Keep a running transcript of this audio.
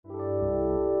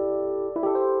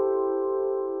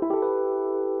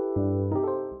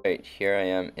Right, here I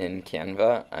am in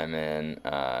Canva. I'm in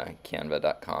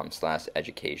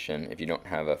canva.com/education. If you don't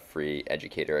have a free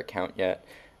educator account yet,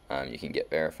 you can get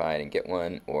verified and get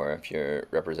one, or if you're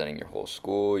representing your whole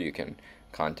school, you can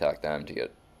contact them to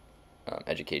get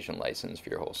education license for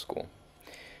your whole school.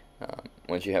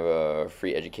 Once you have a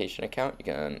free education account, you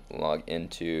can log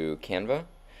into Canva.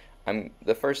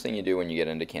 The first thing you do when you get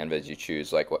into Canva is you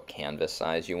choose like what canvas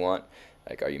size you want.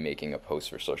 Like, are you making a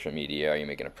post for social media? Are you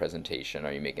making a presentation?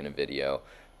 Are you making a video?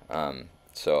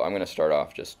 So I'm going to start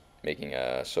off just making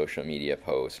a social media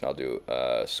post, and I'll do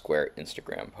a square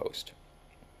Instagram post.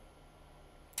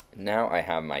 Now I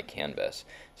have my canvas,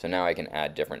 so now I can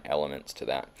add different elements to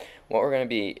that. What we're going to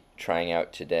be trying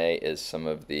out today is some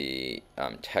of the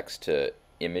text to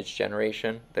image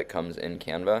generation that comes in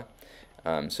Canva.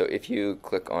 So if you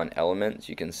click on elements,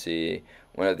 you can see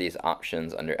one of these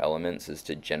options under elements is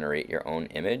to generate your own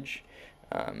image.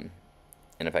 And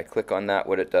if I click on that,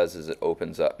 what it does is it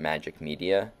opens up Magic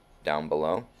Media down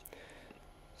below.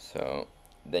 So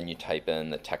then you type in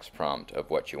the text prompt of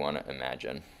what you want to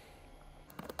imagine.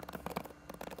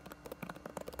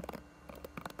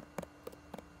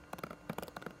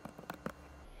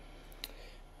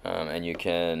 And you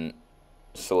can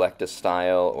select a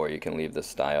style, or you can leave the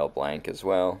style blank as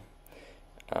well.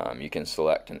 You can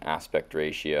select an aspect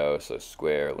ratio, so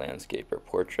square, landscape, or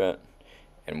portrait.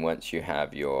 And once you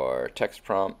have your text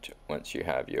prompt, once you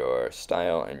have your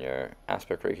style and your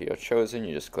aspect ratio chosen,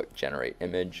 you just click Generate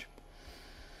Image.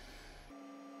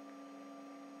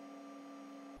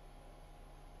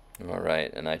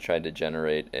 Alright, and I tried to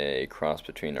generate a cross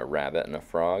between a rabbit and a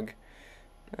frog,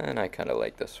 and I kind of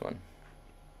like this one.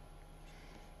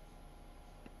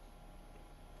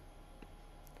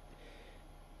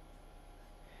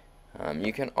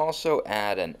 You can also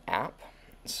add an app.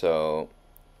 So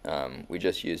we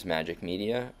just use Magic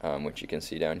Media, which you can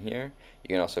see down here. You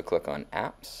can also click on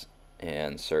apps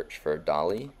and search for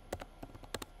Dolly.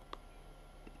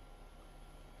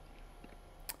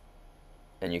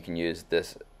 And you can use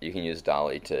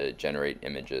Dolly to generate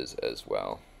images as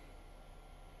well.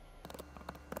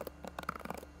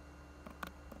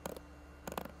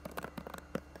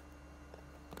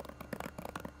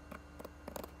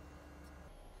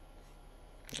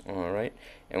 Alright,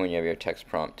 and when you have your text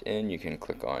prompt in, you can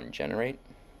click on Generate.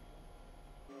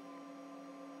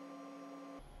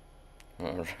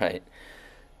 Alright,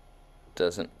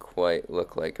 doesn't quite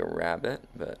look like a rabbit,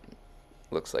 but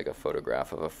looks like a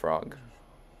photograph of a frog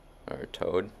or a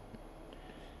toad.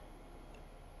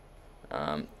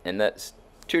 And that's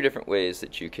two different ways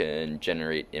that you can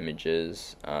generate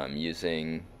images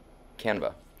using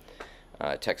Canva,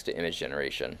 text to image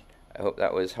generation. I hope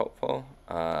that was helpful.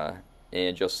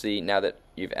 And you'll see, now that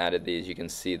you've added these, you can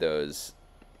see those.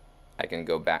 I can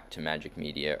go back to Magic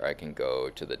Media, or I can go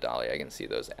to the Dolly. I can see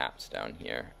those apps down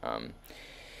here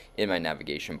in my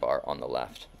navigation bar on the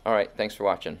left. Alright, thanks for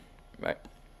watching. Bye.